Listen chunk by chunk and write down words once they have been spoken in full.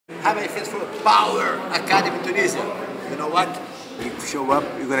have a fist for Power Academy Tunisia. You know what? You show up,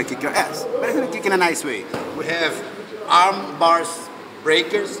 you're gonna kick your ass. But you're gonna kick in a nice way. We have arm bars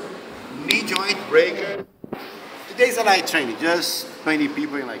breakers, knee joint breaker. Today's a light training, just 20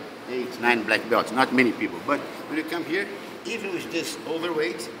 people in like 8, 9 black belts, not many people. But when you come here, even with this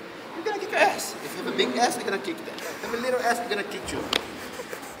overweight, you're gonna kick your ass. If you have a big ass, you're gonna kick that. If you have a little ass, you're gonna kick you.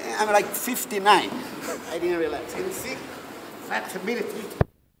 And I'm like 59. I didn't realize. Can you see? Flexibility.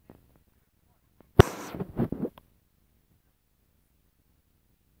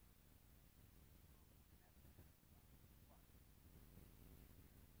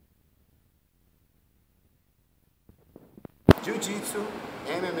 Jiu-Jitsu,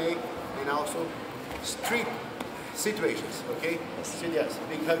 MMA, and also street situations, okay? Serious.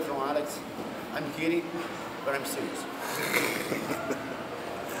 Big hug from Alex. I'm kidding, but I'm serious.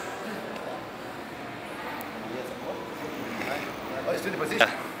 Oh, it's to the position?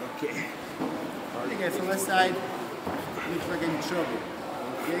 Okay. Okay, from my side, looks like I'm in trouble,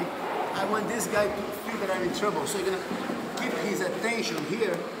 okay? I want this guy to feel that I'm in trouble, so you're gonna keep his attention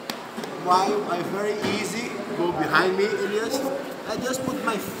here while I very easy go behind me, Elias. I just put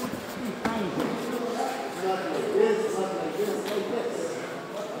my foot behind him. Not like this, not like this, like this.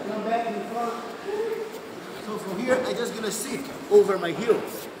 Come back in front. So from here, I'm just gonna sit over my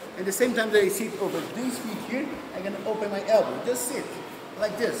heels. At the same time that I sit over these feet here, I'm gonna open my elbow. Just sit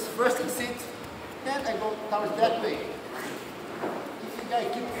like this. First I sit, then I go towards that way. If you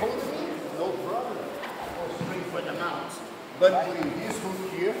guys keep holding me, no problem. I go straight for the mount. But putting this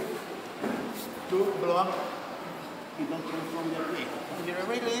hook here to block, you don't come from that way. You can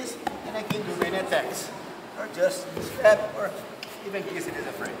release, and I can do many attacks. Or just step, or even kiss it as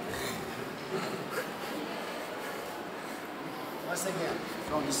a friend. Once again,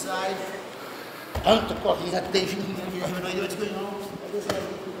 from the side, to call his attention, you have no idea what's going on. I just have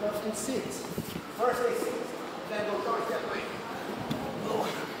to pick up and sit. First I sit, then go towards that way. Go,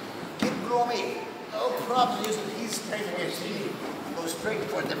 keep growing, no problem using his strength against me. Go straight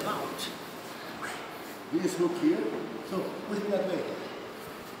for the mount. This hook here, so push it that way.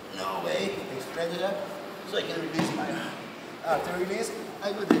 No way, I spread it up, so I can release my arm. After release,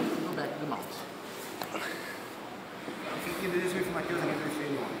 I go back to the mount. If you can do this with Matheus, I can do it for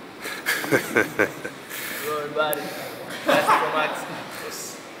anyone. Hello everybody.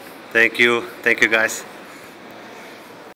 Thank you guys.